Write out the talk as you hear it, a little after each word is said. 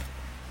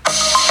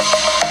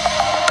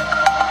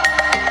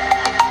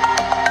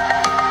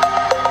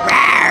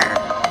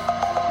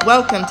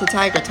Welcome to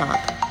Tiger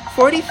Talk,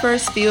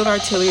 41st Field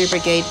Artillery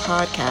Brigade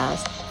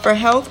podcast for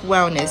health,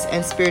 wellness,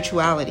 and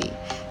spirituality,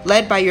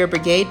 led by your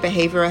brigade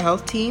behavioral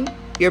health team,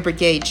 your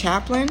brigade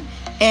chaplain,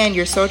 and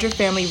your soldier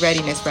family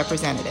readiness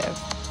representative.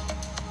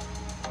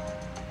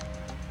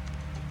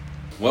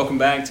 Welcome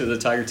back to the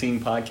Tiger Team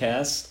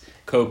podcast,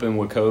 Coping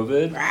with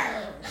COVID.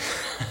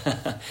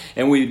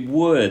 And we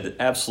would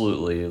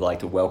absolutely like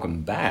to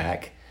welcome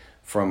back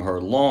from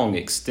her long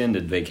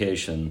extended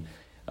vacation,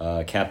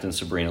 Captain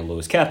Sabrina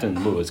Lewis.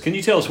 Captain Lewis, can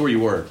you tell us where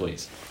you were,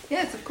 please?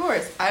 Yes, of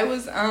course. I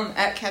was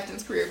at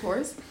Captain's Career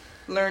Course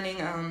learning...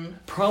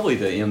 Probably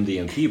the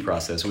MDMP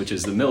process, which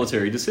is the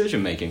military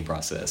decision-making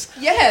process.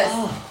 Yes,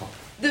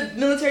 the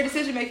military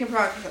decision-making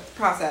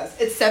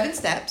process. It's 7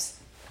 steps,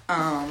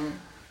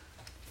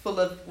 full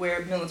of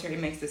where military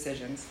makes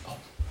decisions. Oh,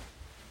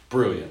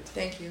 brilliant.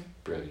 Thank you.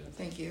 Brilliant.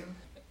 Thank you.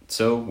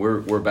 So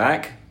we're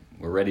back.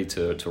 We're ready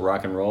to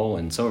rock and roll.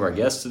 And some of our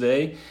guests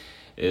today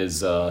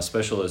is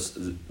Specialist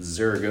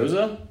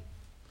Zaragoza.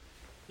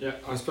 Yeah,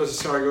 I'm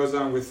Specialist Zaragoza.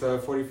 I'm with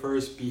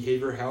 41st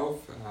Behavior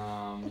Health.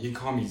 You can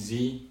call me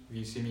Z if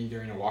you see me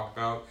during a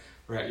walkabout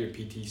or at your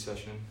PT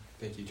session.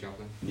 Thank you,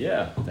 Chaplain.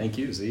 Yeah, thank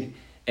you, Z.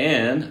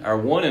 And our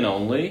one and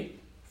only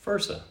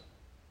FRSA.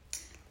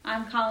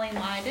 I'm Colleen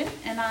Lyden,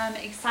 and I'm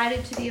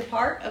excited to be a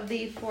part of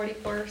the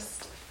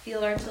 41st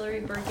Field Artillery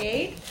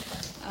Brigade.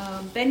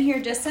 Been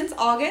here just since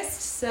August,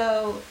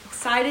 so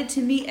excited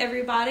to meet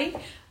everybody.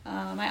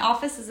 My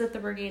office is at the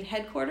brigade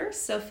headquarters,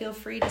 so feel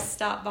free to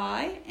stop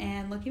by,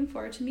 and looking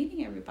forward to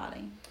meeting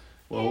everybody.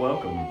 Well,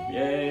 welcome.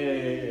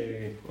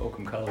 Yay!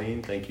 Welcome,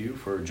 Colleen. Thank you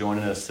for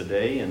joining us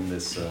today in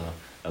this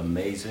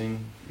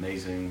amazing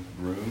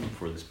room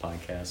for this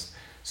podcast.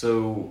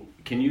 So,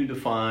 can you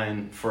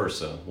define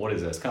FRSA? What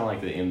is that? It's kind of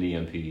like the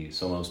MDMP.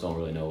 Some of us don't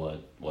really know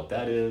what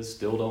that is,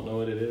 still don't know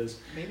what it is.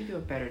 Maybe do a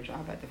better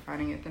job at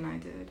defining it than I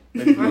did.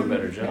 Maybe do a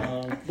better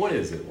job. What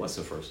is it? What's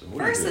the FRSA?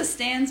 FRSA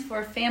stands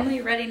for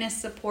Family Readiness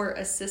Support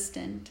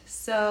Assistant.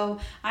 So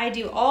I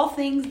do all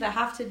things that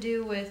have to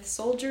do with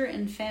soldier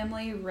and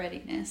family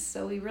readiness.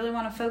 So we really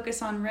want to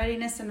focus on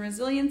readiness and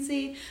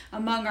resiliency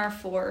among our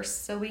force.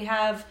 So we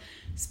have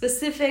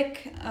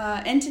specific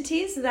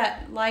entities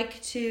that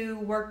like to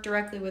work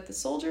directly with the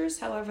soldiers.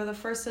 However, the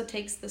FRSA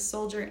takes the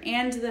soldier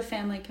and the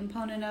family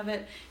component of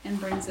it and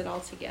brings it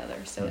all together.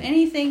 So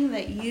anything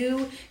that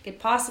you could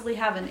possibly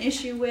have an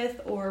issue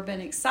with or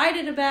been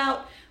excited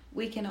about,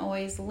 we can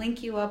always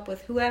link you up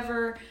with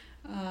whoever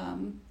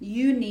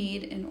you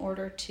need in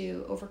order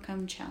to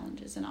overcome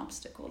challenges and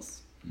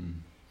obstacles.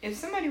 If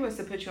somebody was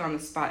to put you on the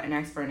spot and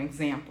ask for an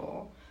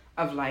example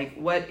of like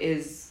what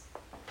is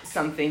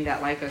something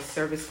that like a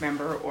service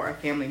member or a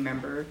family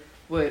member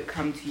would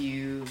come to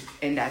you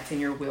and that's in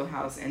your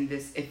wheelhouse, and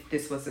if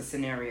this was a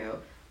scenario,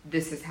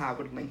 this is how I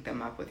would link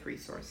them up with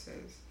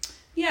resources.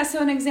 Yeah,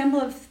 so an example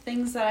of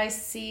things that I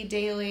see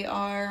daily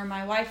are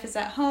my wife is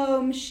at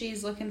home,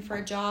 she's looking for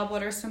a job,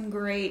 what are some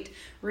great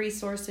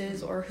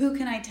resources, or who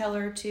can I tell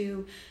her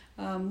to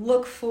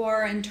look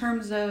for in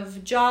terms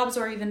of jobs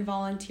or even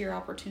volunteer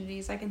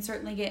opportunities. I can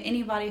certainly get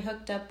anybody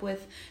hooked up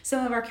with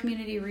some of our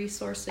community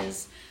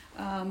resources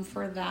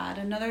for that.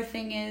 Another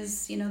thing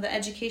is, the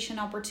education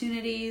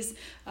opportunities,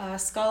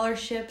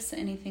 scholarships,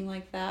 anything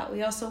like that.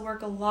 We also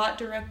work a lot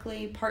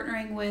directly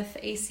partnering with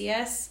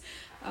ACS.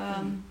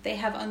 They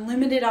have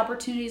unlimited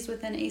opportunities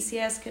within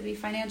ACS, could be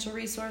financial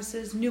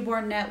resources,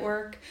 newborn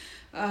network,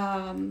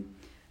 the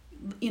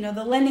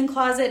lending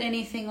closet,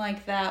 anything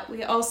like that.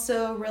 We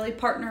also really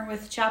partner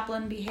with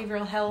Chaplain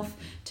Behavioral Health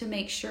to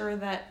make sure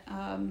that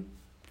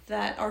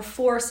that our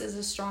force is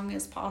as strong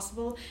as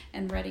possible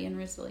and ready in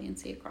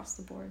resiliency across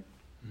the board.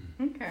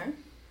 Okay.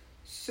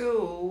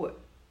 So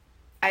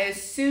I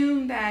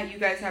assume that you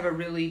guys have a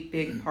really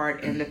big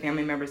part in the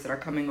family members that are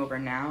coming over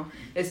now,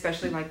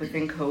 especially like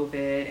within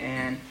COVID,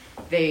 and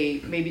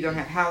they maybe don't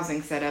have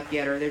housing set up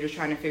yet, or they're just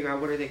trying to figure out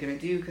what are they going to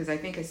do, because I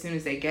think as soon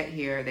as they get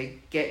here, they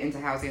get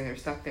into housing and they're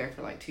stuck there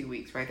for like 2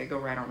 weeks, right? They go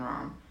right on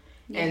ROM.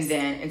 Yes.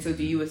 And so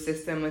do you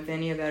assist them with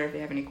any of that, or if they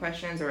have any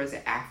questions, or is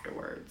it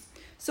afterwards?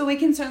 So we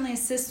can certainly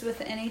assist with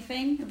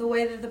anything. The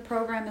way that the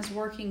program is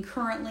working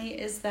currently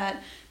is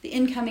that the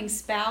incoming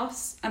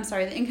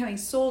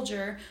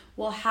soldier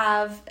will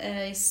have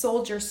a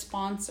soldier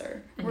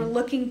sponsor. Mm-hmm. We're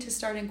looking to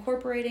start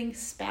incorporating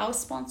spouse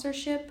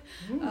sponsorship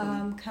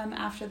come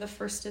after the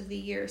first of the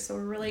year. So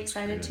we're really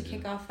excited to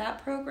kick off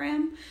that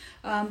program.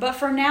 But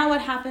for now,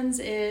 what happens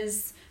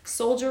is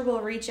soldier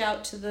will reach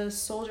out to the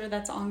soldier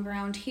that's on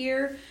ground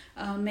here,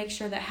 make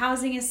sure that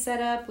housing is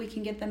set up. We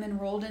can get them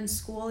enrolled in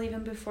school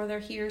even before they're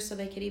here, so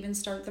they could even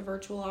start the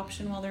virtual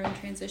option while they're in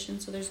transition,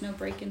 so there's no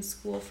break in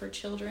school for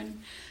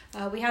children.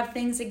 We have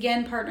things,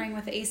 again, partnering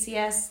with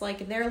ACS,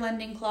 like their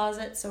lending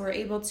closet, so we're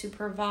able to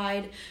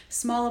provide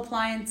small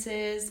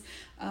appliances,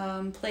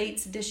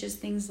 plates, dishes,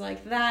 things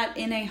like that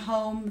in a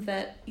home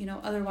that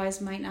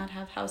otherwise might not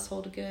have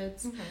household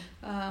goods.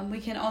 We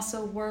can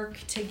also work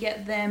to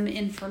get them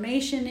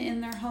information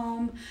in their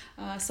home,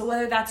 so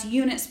whether that's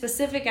unit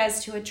specific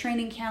as to a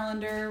training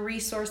calendar,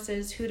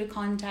 resources, who to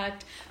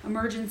contact,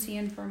 emergency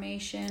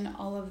information,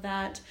 all of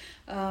that.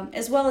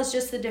 as well as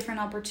just the different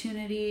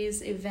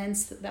opportunities,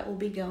 events that will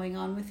be going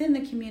on within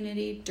the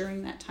community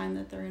during that time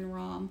that they're in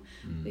ROM.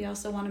 We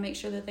also want to make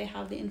sure that they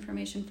have the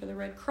information for the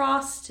Red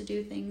Cross to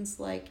do things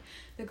like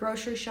the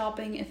grocery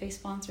shopping if a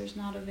sponsor is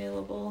not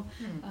available,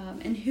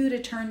 and who to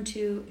turn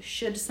to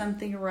should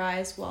something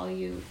arise while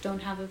you don't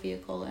have a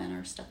vehicle and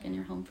are stuck in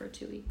your home for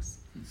 2 weeks.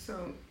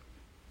 So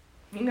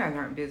you guys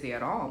aren't busy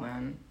at all,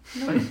 man.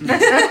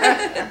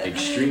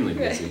 Extremely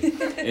busy.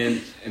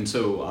 And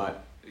so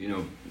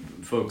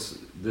folks,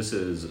 this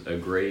is a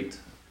great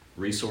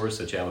resource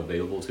that you have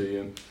available to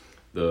you.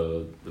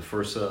 The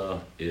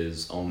FRSA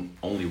is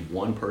only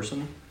one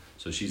person,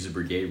 so she's a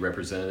brigade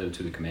representative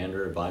to the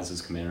commander,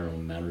 advises commander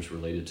on matters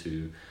related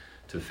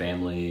to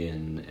family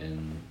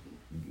and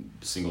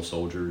single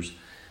soldiers.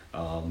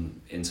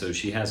 And so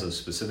she has a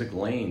specific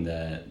lane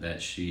that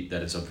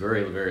is a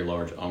very, very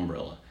large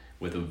umbrella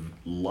with a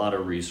lot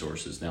of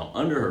resources. Now,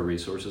 under her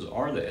resources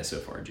are the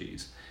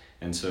SFRGs.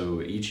 And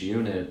so each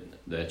unit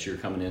that you're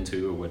coming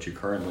into or what you're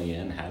currently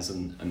in has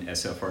an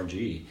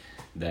SFRG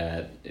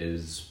that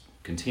is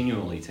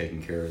continually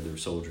taking care of their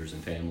soldiers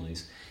and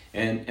families.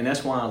 And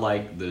that's why I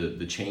like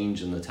the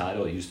change in the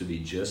title. It used to be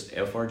just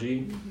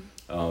FRG,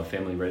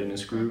 Family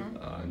Readiness Group.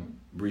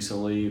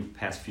 Recently,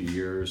 past few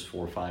years,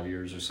 4 or 5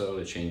 years or so,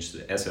 it changed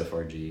to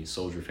SFRG,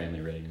 Soldier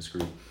Family Readiness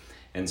Group.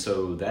 And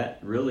so that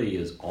really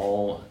is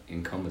all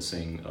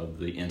encompassing of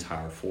the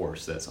entire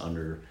force that's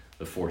under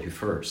the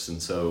 41st.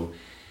 And so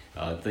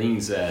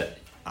things that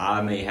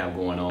I may have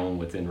going on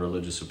within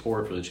religious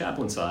support for the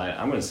chaplain side,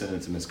 I'm going to send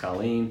it to Ms.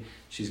 Colleen.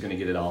 She's going to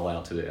get it all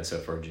out to the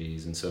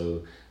SFRGs. And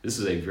so this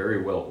is a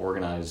very well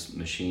organized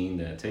machine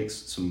that takes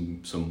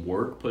some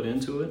work put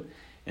into it.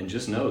 And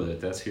just know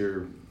that that's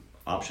here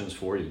options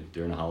for you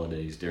during the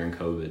holidays, during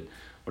COVID,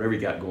 whatever you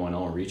got going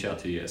on. Reach out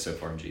to your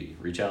SFRG,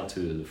 reach out to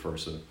the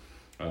FRSA,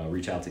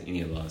 reach out to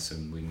any of us,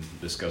 and we can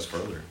discuss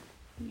further.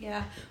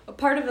 Yeah, a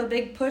part of a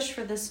big push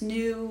for this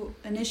new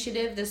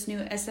initiative, this new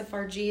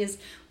SFRG, is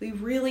we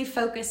really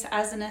focus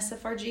as an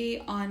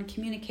SFRG on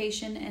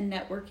communication and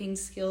networking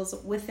skills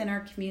within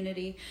our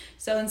community.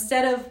 So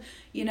instead of,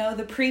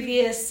 the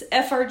previous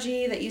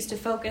FRG that used to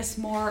focus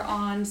more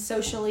on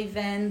social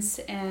events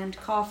and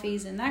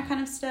coffees and that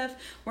kind of stuff,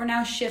 we're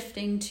now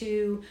shifting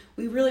to,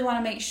 we really want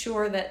to make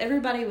sure that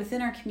everybody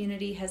within our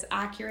community has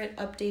accurate,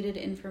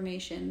 updated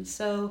information.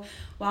 So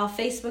while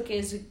Facebook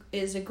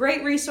is a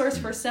great resource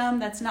for some,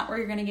 that's not where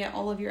you're going to get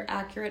all of your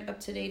accurate,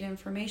 up-to-date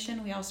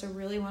information. We also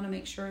really want to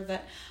make sure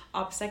that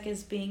OPSEC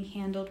is being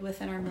handled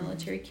within our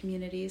military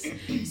communities.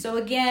 So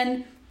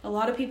again, a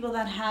lot of people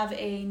that have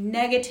a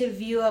negative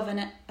view of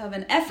an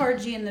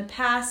FRG in the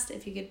past,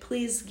 if you could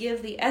please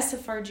give the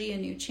SFRG a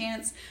new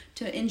chance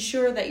to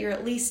ensure that you're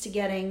at least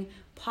getting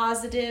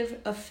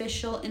positive,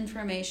 official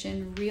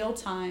information, real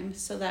time,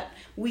 so that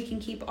we can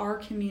keep our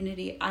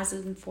community as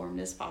informed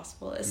as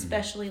possible,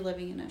 especially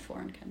living in a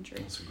foreign country.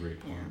 That's a great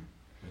point.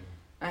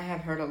 I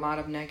have heard a lot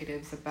of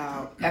negatives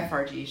about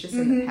FRGs just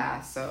in the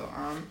past, so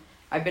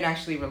I've been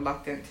actually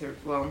reluctant to,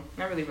 well,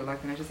 not really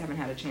reluctant, I just haven't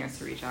had a chance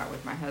to reach out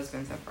with my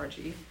husband's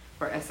FRG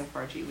or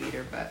SFRG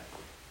leader, but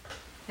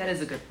that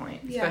is a good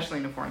point, especially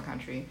in a foreign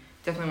country.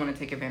 Definitely want to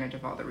take advantage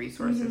of all the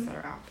resources that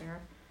are out there.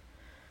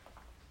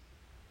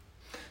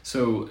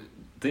 So,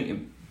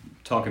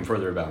 talking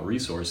further about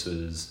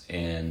resources,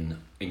 and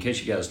in case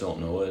you guys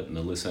don't know it, and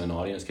the listening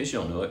audience, in case you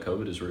don't know it,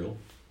 COVID is real.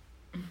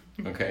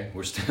 Okay,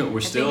 we're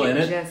still in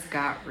it. Just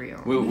got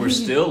real. We're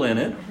still in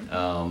it.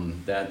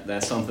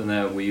 That's something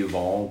that we've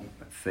all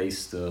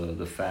faced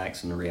the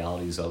facts and the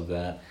realities of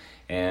that,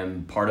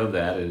 and part of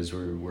that is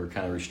we're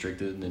kind of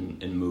restricted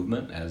in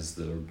movement as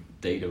the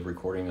date of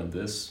recording of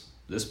this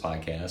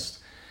podcast.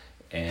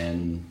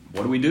 And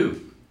what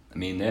do? I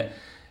mean,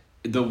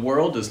 the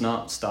world does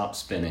not stop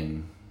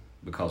spinning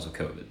because of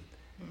COVID.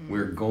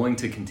 We're going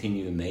to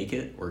continue to make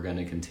it. We're going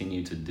to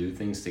continue to do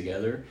things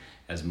together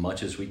as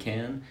much as we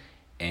can.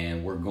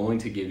 And we're going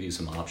to give you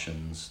some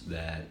options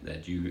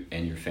that you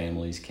and your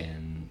families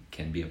can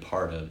be a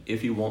part of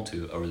if you want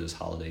to over this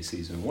holiday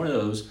season. One of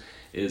those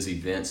is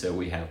events that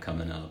we have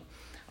coming up.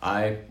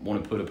 I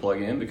want to put a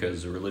plug in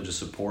because the religious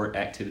support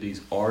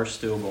activities are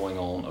still going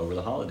on over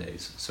the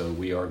holidays. So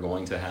we are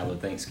going to have a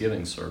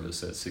Thanksgiving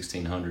service at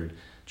 1600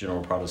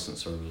 General Protestant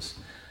Service.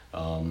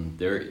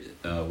 We're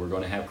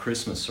going to have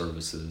Christmas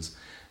services.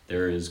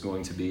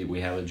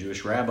 We have a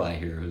Jewish rabbi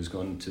here who's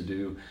going to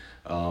do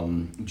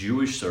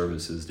Jewish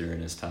services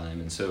during this time.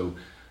 And so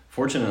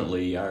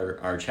fortunately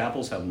our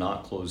chapels have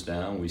not closed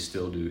down. We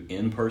still do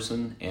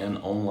in-person and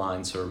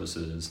online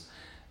services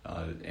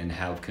and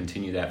have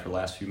continued that for the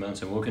last few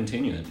months, and we'll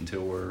continue it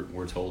until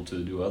we're told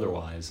to do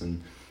otherwise.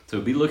 And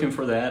so be looking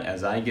for that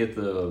as I get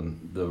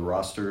the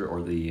roster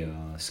or the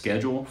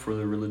schedule for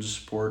the religious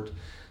support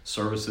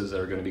services that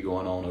are going to be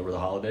going on over the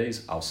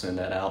holidays. I'll send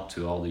that out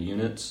to all the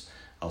units.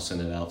 I'll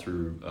send it out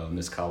through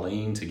Ms.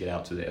 Colleen to get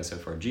out to the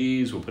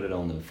SFRGs. We'll put it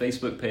on the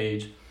Facebook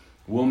page.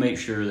 We'll make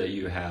sure that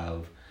you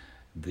have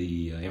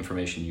the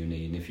information you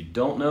need. And if you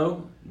don't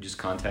know, just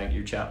contact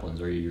your chaplains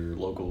or your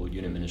local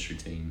unit ministry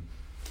team.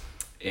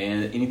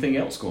 And anything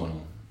else going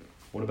on?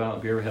 What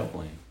about Bureau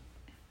Helpline?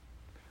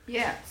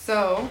 Yeah,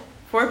 so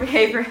for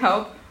behavioral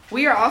health,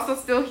 we are also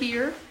still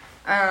here.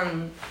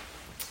 I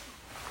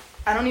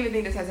don't even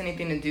think this has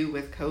anything to do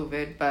with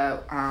COVID,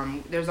 but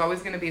there's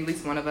always going to be at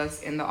least one of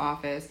us in the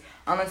office,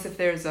 unless if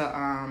there's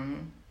a,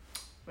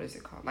 what is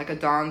it called? Like a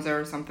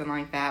Donza or something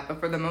like that. But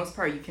for the most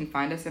part, you can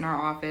find us in our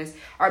office.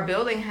 Our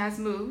building has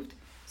moved.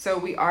 So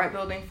we are at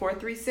building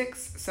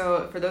 436.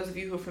 So for those of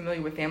you who are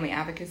familiar with family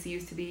advocacy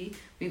used to be,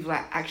 we've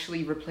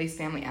actually replaced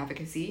family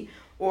advocacy,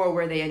 or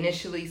where they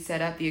initially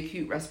set up the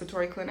acute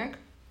respiratory clinic.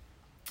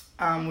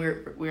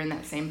 We're in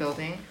that same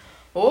building.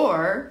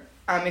 Or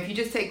if you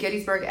just take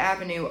Gettysburg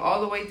Avenue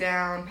all the way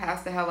down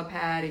past the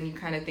helipad and you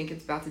kind of think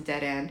it's about to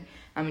dead end,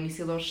 and you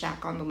see a little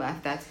shack on the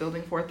left, that's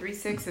building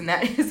 436, and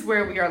that is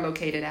where we are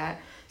located at.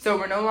 So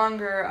we're no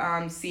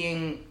longer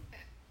seeing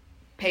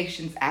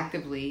patients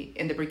actively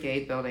in the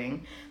brigade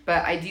building,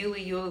 but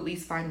ideally you'll at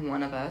least find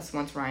one of us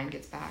once Ryan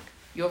gets back.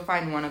 You'll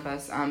find one of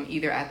us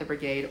either at the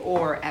brigade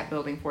or at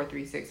building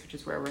 436, which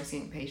is where we're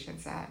seeing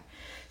patients at.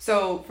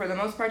 So for the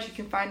most part, you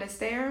can find us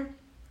there.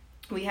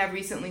 We have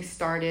recently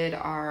started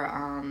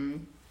our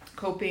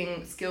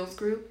coping skills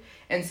group,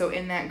 and so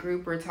in that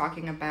group we're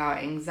talking about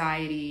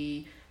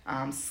anxiety,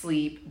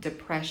 sleep,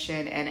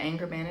 depression, and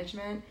anger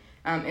management.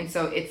 And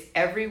so it's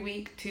every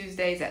week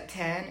Tuesdays at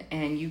 10,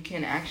 and you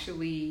can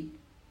actually,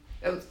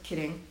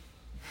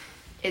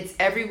 it's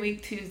every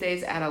week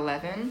Tuesdays at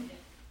 11,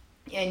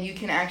 and you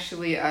can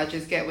actually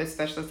just get with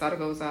Specialist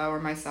Zaragoza or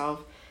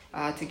myself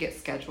to get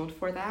scheduled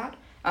for that.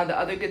 The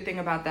other good thing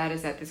about that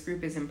is that this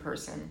group is in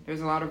person.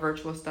 There's a lot of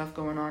virtual stuff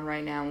going on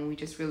right now, and we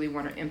just really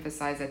want to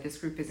emphasize that this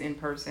group is in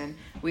person.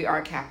 We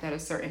are capped at a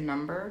certain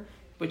number,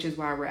 which is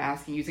why we're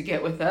asking you to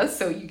get with us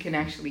so you can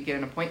actually get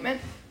an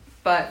appointment.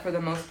 But for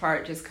the most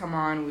part, just come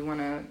on. We want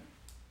to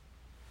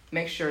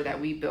make sure that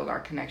we build our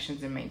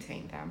connections and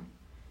maintain them.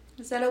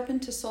 Is that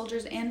open to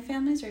soldiers and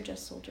families or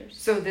just soldiers?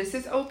 So this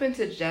is open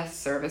to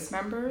just service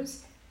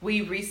members.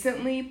 We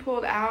recently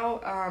put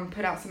out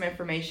some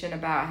information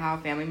about how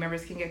family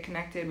members can get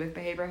connected with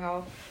behavioral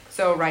health.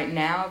 So right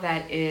now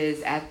that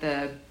is at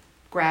the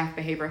Graf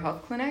Behavioral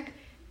Health Clinic.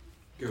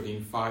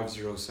 Building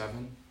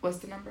 507. What's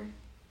the number?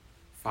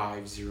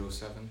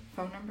 507.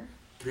 Phone number?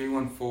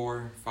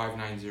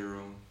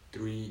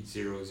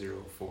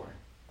 314-590-3004.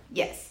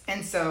 Yes,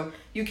 and so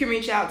you can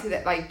reach out to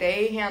that. Like,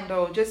 they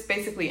handle just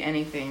basically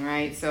anything,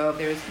 right? So if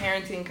there's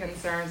parenting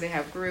concerns, they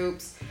have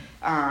groups,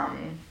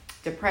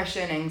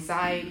 depression,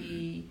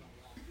 anxiety,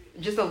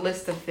 just a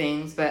list of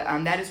things. But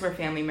that is where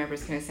family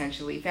members and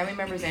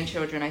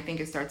children, I think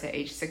it starts at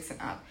age 6 and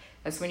up.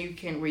 That's where you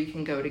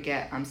can go to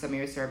get some of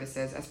your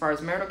services. As far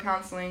as marital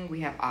counseling,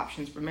 we have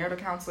options for marital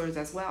counselors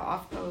as well,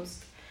 off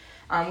post.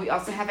 We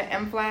also have an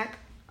MFLAC,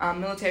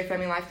 military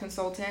family life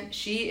consultant.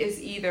 She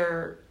is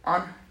either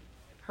on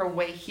her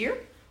way here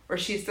or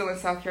she's still in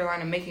South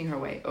Carolina making her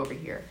way over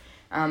here.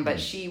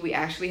 But we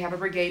actually have a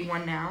brigade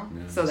one now,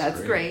 so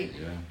that's great.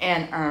 Yeah.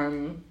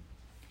 And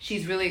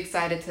she's really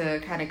excited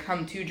to kind of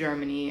come to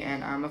Germany,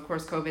 and of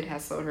course COVID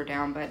has slowed her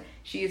down, but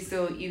she is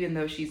still, even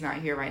though she's not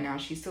here right now,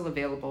 she's still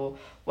available.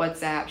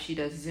 WhatsApp, she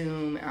does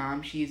Zoom,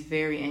 she's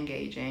very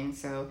engaging,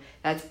 so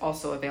that's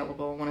also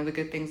available. One of the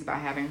good things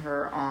about having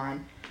her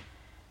on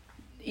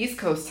East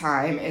Coast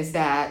time is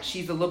that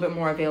she's a little bit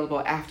more available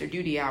after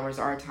duty hours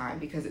our time,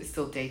 because it's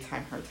still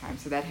daytime her time,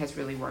 so that has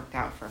really worked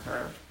out for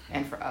her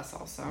and for us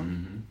also.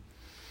 Mm-hmm.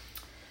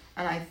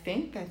 And I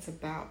think that's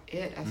about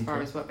it as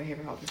far as what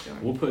behavioral health is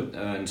doing. We'll put,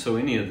 and so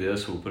any of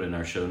this we'll put in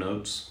our show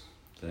notes,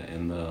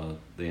 and the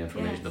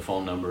information, the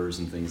phone numbers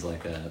and things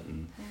like that,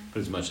 and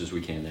put as much as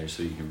we can there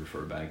so you can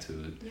refer back to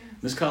it. Yes.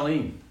 Ms.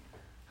 Colleen,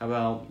 how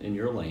about in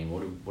your lane?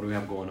 What do we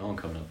have going on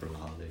coming up for the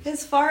holidays?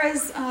 As far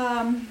as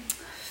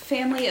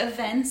family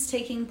events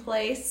taking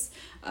place,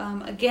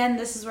 again,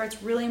 this is where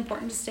it's really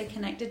important to stay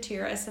connected to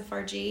your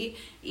SFRG.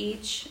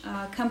 Each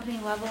company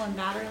level and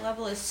battery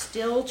level is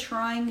still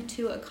trying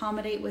to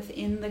accommodate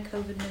within the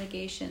COVID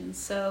mitigation.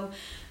 So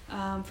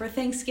for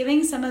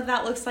Thanksgiving, some of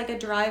that looks like a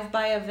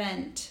drive-by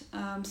event.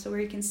 So where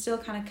you can still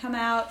kind of come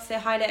out, say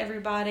hi to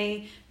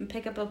everybody, and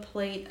pick up a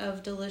plate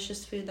of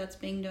delicious food that's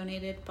being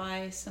donated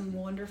by some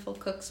wonderful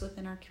cooks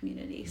within our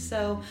community.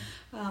 So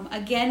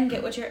again,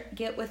 get with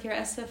your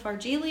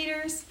SFRG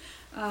leaders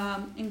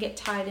and get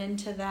tied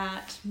into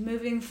that.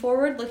 Moving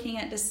forward, looking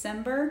at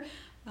December,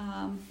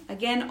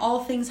 again,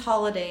 all things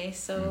holiday.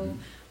 So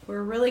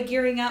we're really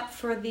gearing up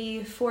for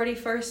the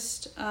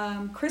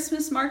 41st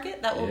Christmas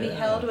market that will be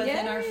held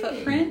within our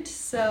footprint.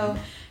 So,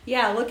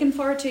 looking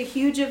forward to a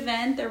huge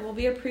event. There will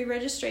be a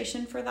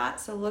pre-registration for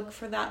that, so look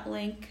for that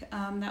link.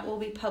 That will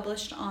be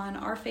published on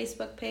our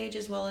Facebook page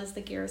as well as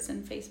the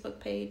Garrison Facebook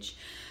page.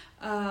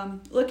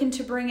 Looking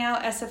to bring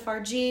out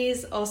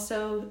SFRGs,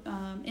 also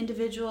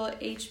individual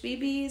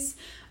HBBs,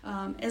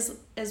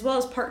 as well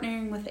as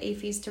partnering with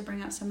AFES to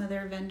bring out some of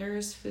their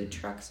vendors, food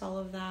trucks, all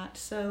of that.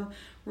 So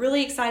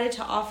really excited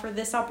to offer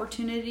this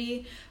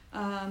opportunity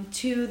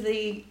to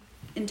the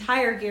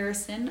entire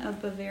garrison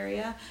of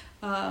Bavaria.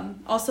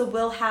 Also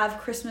will have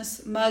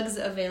Christmas mugs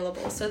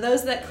available. So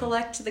those that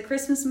collect the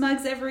Christmas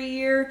mugs every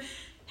year,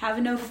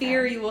 have no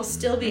fear, you will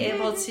still be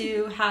able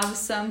to have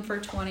some for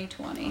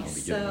 2020.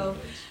 So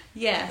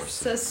yes,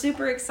 so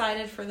super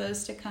excited for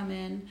those to come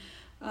in.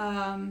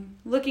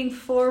 Looking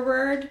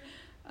forward,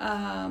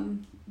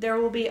 there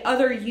will be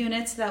other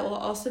units that will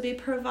also be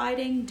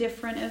providing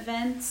different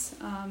events,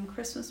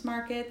 Christmas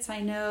markets. I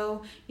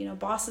know,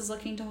 Boss is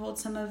looking to hold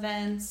some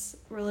events,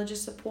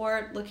 religious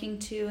support, looking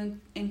to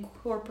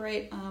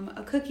incorporate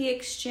a cookie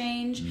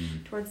exchange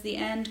towards the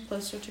end,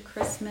 closer to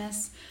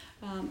Christmas.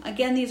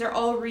 Again, these are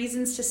all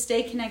reasons to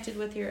stay connected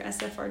with your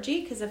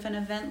SFRG, because if an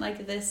event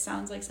like this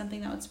sounds like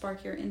something that would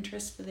spark your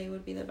interest, they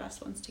would be the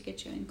best ones to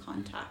get you in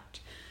contact.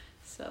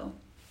 So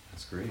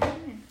that's great.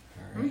 Right.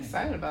 I'm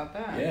excited about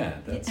that. Yeah,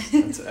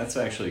 that's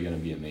actually going to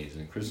be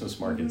amazing. Christmas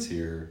markets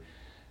here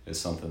is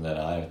something that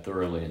I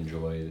thoroughly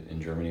enjoyed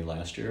in Germany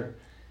last year,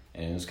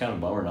 and it's kind of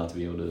a bummer not to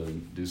be able to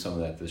do some of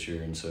that this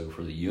year. And so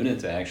for the unit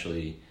to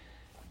actually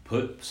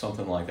put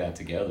something like that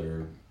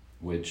together,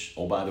 which,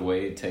 oh, by the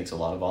way, it takes a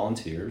lot of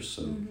volunteers,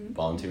 so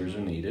volunteers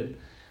are needed.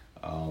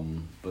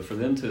 But for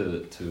them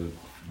to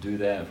do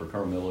that, for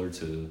Colonel Miller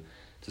to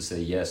say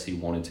yes, he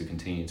wanted to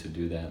continue to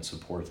do that and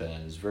support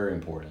that is very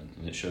important.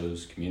 And it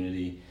shows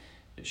community,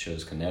 it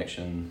shows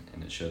connection,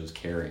 and it shows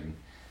caring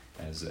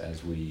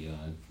as we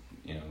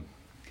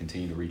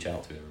continue to reach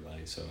out to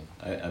everybody. So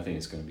I think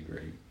it's going to be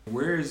great.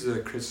 Where is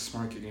the Christmas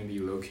market going to be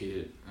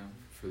located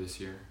for this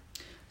year?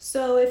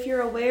 So if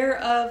you're aware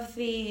of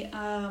the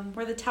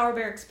where the Tower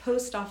Barracks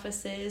post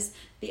office is,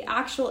 the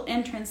actual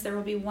entrance, there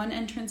will be one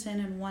entrance in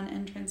and one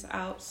entrance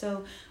out.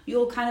 So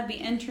you'll kind of be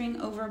entering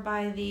over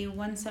by the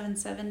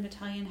 177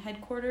 Battalion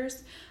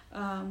headquarters,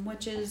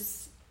 which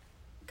is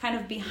kind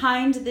of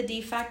behind the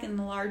DFAC in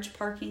the large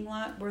parking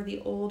lot where the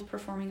old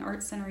Performing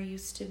Arts Center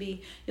used to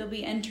be. You'll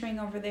be entering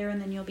over there, and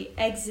then you'll be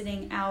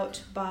exiting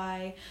out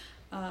by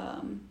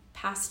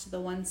past the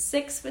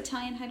 1/6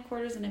 Battalion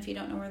headquarters, and if you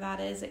don't know where that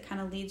is, it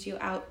kind of leads you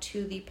out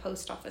to the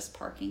post office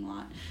parking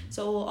lot.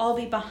 So it will all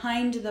be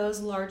behind those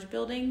large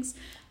buildings.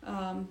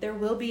 There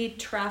will be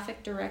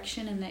traffic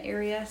direction in the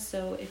area,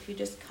 so if you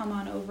just come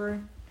on over,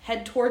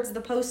 head towards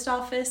the post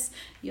office,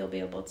 you'll be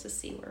able to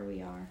see where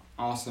we are.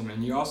 Awesome.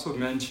 And you also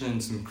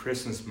mentioned some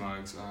Christmas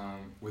mugs.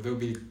 Will there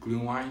be glue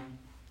wine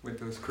with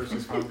those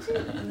Christmas mugs?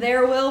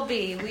 There will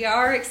be. We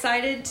are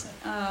excited.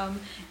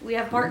 We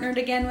have partnered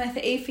again with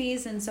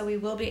AFES, and so we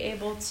will be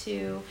able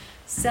to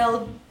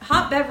sell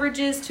hot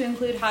beverages to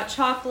include hot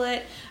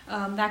chocolate,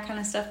 that kind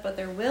of stuff, but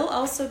there will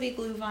also be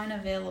glue wine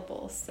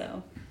available.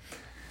 So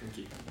Thank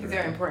you. These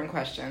are important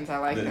questions. I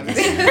like them.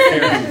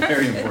 Very,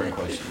 very important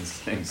questions.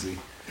 Thanks, Z.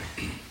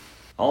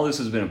 All this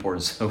has been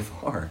important so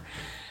far.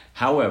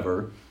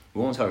 However,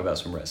 we want to talk about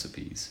some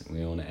recipes.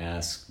 We want to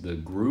ask the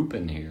group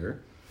in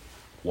here,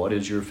 what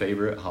is your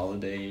favorite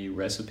holiday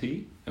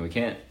recipe? And we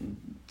can't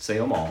say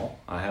them all.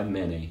 I have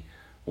many.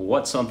 Well,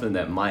 what's something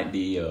that might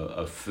be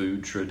a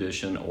food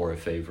tradition or a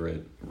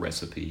favorite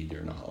recipe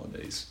during the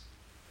holidays?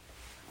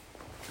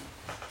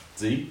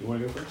 Z, you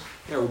want to go first?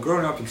 Yeah, well,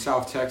 growing up in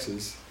South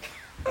Texas,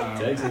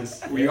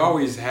 Texas. we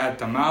always had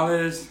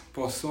tamales,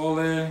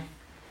 pozole,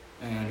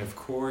 and of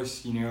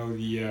course,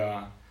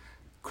 the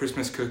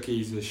Christmas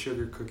cookies, the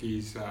sugar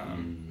cookies.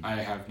 I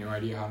have no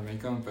idea how to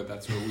make them, but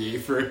that's what we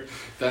ate for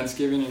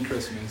Thanksgiving and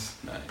Christmas.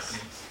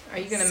 Nice. Are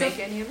you going to make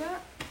any of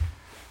that?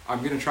 I'm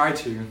going to try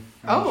to.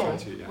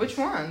 Yes. Which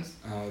ones?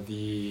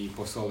 The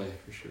pozole,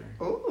 for sure.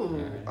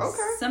 Ooh, Nice.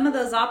 okay. some of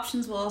those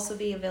options will also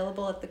be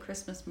available at the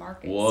Christmas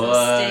market.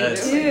 What?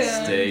 So stay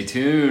tuned. Stay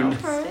tuned.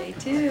 Okay.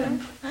 Stay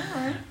tuned.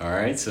 All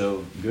right,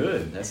 so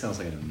good. That sounds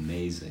like an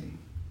amazing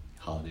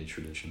holiday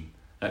tradition.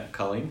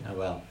 Colleen, how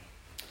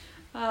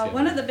about?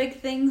 One of the big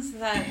things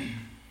that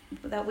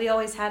we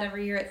always had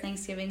every year at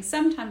Thanksgiving,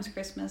 sometimes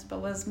Christmas,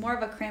 but was more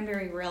of a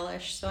cranberry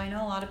relish. So I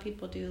know a lot of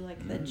people do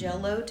like the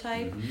Jell-O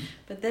type,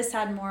 but this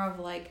had more of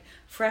like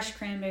fresh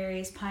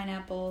cranberries,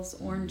 pineapples,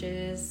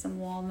 oranges, some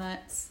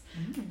walnuts,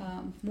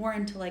 more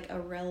into like a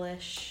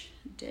relish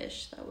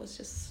dish that was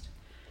just...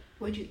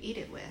 What'd you eat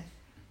it with?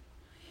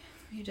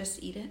 You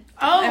just eat it.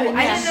 Oh, I didn't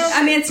know.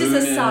 I mean, it's just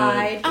a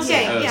side.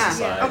 Okay, It's yeah. a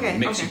side. Okay,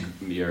 Mix okay.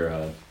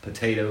 your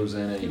potatoes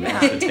in it. You Yeah.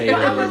 mix potatoes.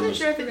 Well, I wasn't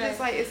sure if it just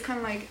like, it's kind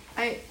of like,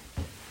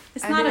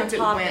 It's I not didn't know a if it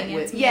topping. went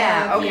with- It's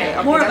yeah, more, okay,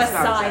 okay, more of a that's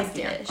what I was side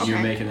asking. dish. Okay. You're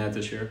making that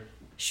this year?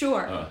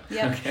 Sure. Oh,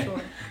 Yep. okay.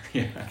 Sure.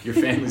 Yeah, your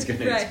family's going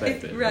to Right,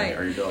 expect it. right.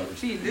 Or your daughters.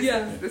 see,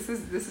 this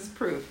is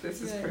proof.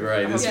 This is Yeah. proof.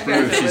 Right, I this hope is you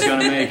guys proof. are She's going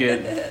to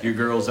listening. make it. Your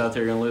girls out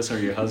there going to listen, or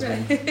your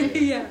husband. Right.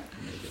 Yeah.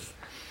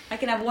 I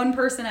can have one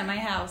person at my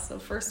house, so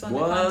first one to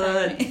What?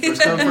 contact me.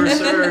 First come, first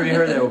serve. You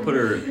heard that? We'll put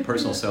her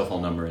personal cell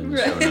phone number in the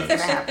show Right. It's gonna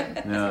notes.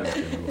 happen. No, it's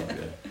good. We'll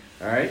do it.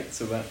 All right,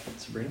 so about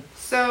Sabrina?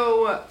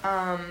 So,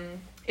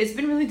 it's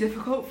been really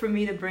difficult for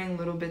me to bring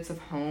little bits of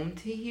home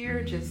to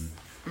here. Just,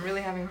 I'm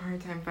really having a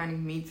hard time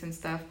finding meats and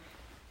stuff.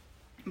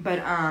 But,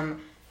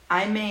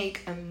 I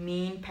make a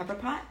mean pepper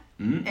pot.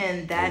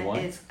 And that what?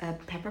 is a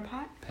pepper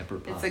pot. Pepper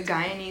pot. It's a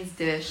Guyanese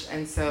dish,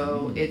 and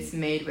so it's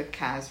made with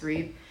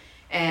casreep.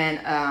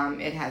 And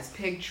it has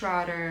pig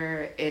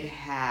trotter, it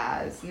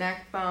has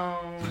neck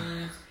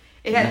bones,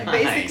 it has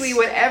Nice. basically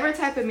whatever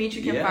type of meat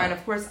you can Yeah. find.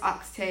 Of course,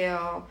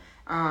 oxtail,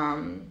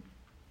 And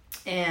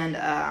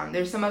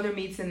there's some other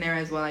meats in there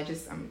as well.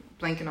 I'm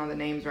blanking on the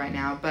names right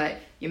now, but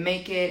you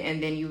make it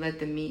and then you let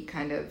the meat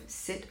kind of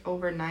sit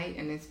overnight,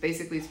 and it's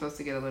basically supposed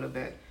to get a little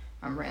bit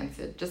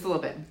rancid, just a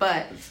little bit.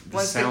 But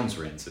this sounds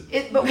rancid.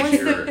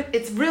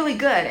 It's really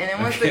good. And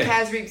then once the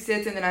casric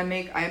sits, and then I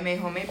made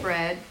homemade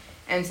bread,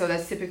 and so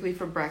that's typically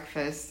for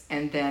breakfast.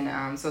 And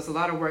then so it's a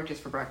lot of work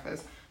just for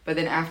breakfast. But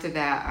then after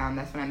that,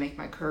 that's when I make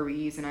my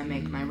curries and I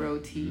make my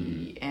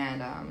roti,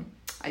 and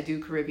I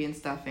do Caribbean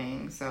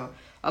stuffing. So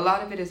a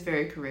lot of it is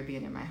very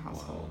Caribbean in my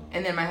household. Wow.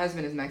 And then my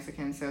husband is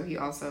Mexican, so he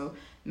also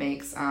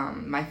makes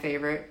my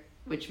favorite,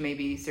 which may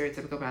be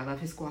stereotypical, but I love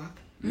his guac.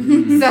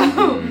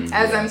 So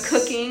as I'm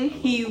cooking,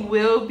 he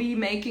will be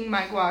making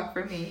my guac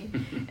for me,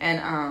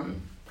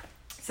 and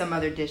some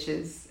other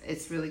dishes.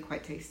 It's really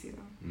quite tasty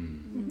though.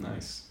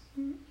 Nice.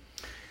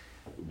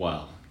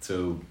 Wow.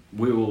 So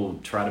we will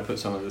try to put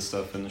some of this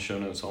stuff in the show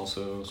notes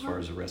also, as far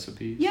as the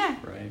recipes. Yeah.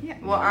 Right. Yeah.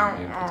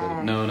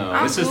 Well,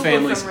 no. This is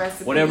family.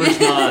 Whatever's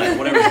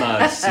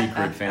not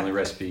secret family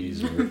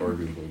recipes or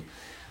Googled.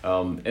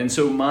 And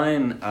so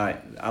mine,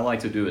 I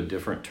like to do a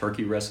different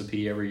turkey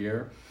recipe every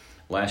year.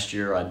 Last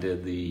year I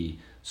did the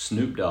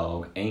Snoop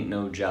Dogg Ain't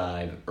No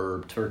Jive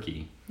herb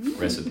turkey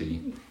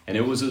recipe, and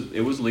it was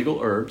legal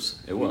herbs.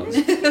 It was,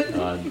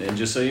 and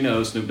just so you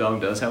know, Snoop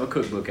Dogg does have a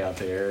cookbook out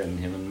there, and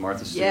him and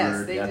Martha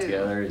Stewart got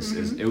together.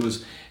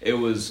 It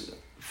was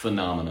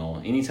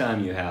phenomenal.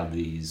 Anytime you have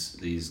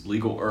these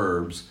legal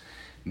herbs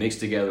mixed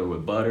together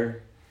with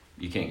butter,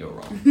 you can't go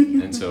wrong.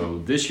 And so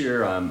this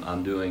year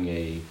I'm doing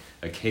a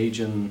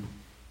Cajun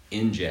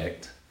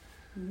inject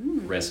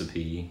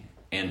recipe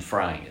and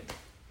frying it.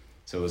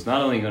 So it's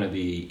not only going to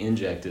be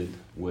injected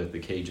with the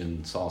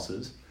Cajun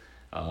sauces,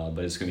 but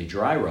it's going to be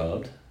dry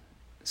rubbed,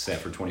 set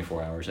for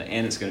 24 hours,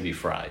 and it's going to be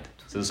fried.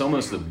 So it's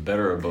almost the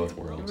better of both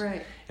worlds.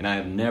 Right. And I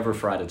have never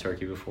fried a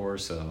turkey before,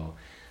 so...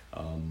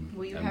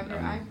 well, you have your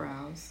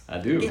eyebrows. I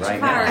do,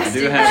 right now. I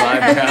do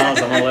have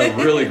eyebrows. I'm going to let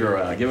them really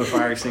grow out. Give them a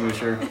fire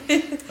extinguisher.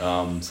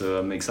 So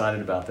I'm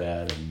excited about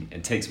that. And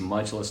it takes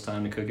much less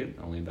time to cook it,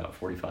 only about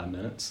 45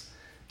 minutes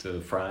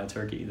to fry a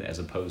turkey, as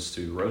opposed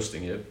to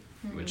roasting it,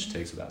 which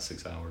takes about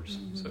 6 hours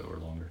or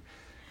longer.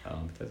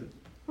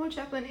 Well,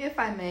 Chaplain, if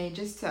I may,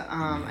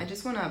 I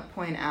just want to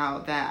point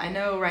out that I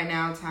know right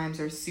now times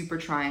are super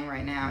trying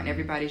right now, and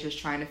everybody's just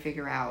trying to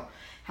figure out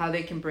how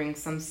they can bring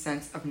some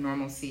sense of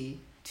normalcy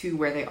to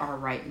where they are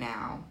right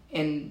now,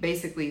 in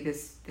basically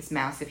this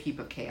massive heap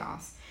of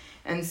chaos.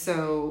 And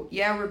so,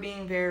 yeah, we're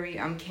being very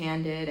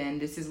candid,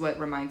 and this is what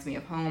reminds me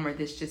of home, or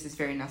this just is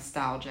very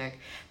nostalgic.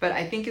 But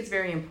I think it's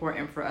very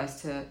important for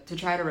us to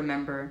try to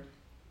remember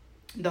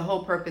the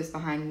whole purpose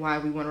behind why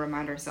we want to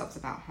remind ourselves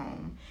about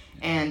home.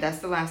 And that's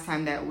the last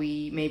time that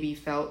we maybe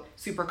felt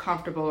super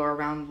comfortable or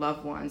around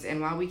loved ones.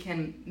 And while we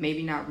can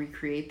maybe not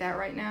recreate that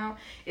right now,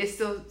 it's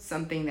still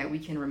something that we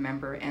can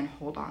remember and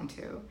hold on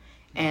to.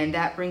 And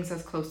that brings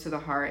us close to the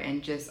heart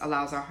and just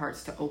allows our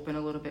hearts to open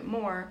a little bit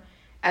more,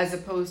 as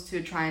opposed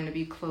to trying to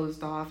be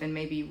closed off and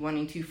maybe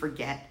wanting to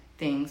forget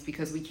things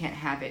because we can't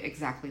have it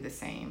exactly the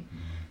same.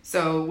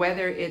 So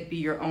whether it be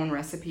your own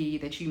recipe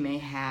that you may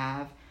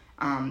have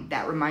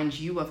that reminds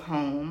you of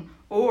home,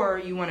 or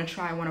you want to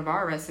try one of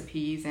our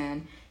recipes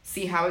and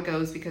see how it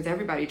goes, because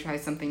everybody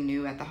tries something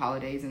new at the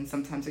holidays and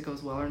sometimes it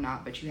goes well or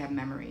not, but you have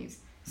memories.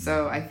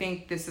 So I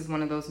think this is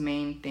one of those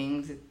main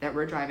things that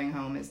we're driving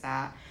home, is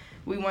that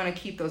we want to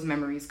keep those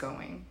memories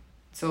going.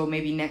 So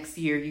maybe next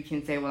year you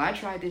can say, well, I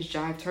tried this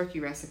jive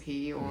turkey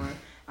recipe, or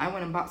I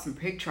went and bought some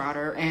pig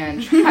trotter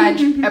and tried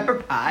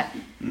pepper pot.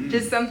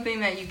 Just something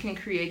that you can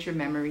create your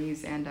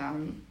memories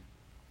and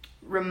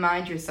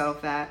remind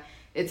yourself that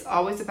it's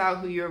always about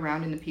who you're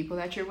around and the people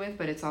that you're with,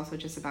 but it's also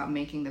just about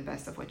making the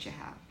best of what you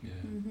have.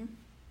 Yeah,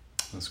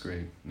 that's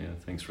great. Yeah,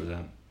 thanks for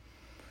that.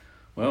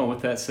 Well, with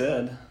that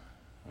said,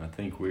 I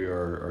think we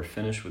are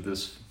finished with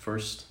this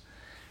first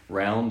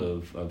round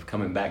of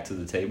coming back to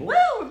the table. Woo!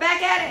 We're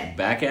back at it!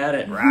 Back at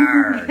it!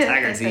 Rawr!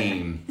 Tiger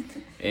team!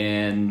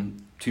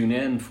 And tune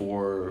in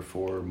for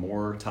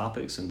more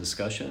topics and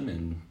discussion,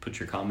 and put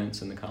your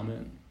comments in the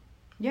comment.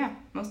 Yeah,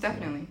 most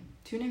definitely. Yeah.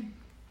 Tune in.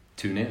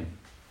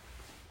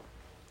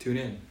 Tune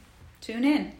in. Tune in.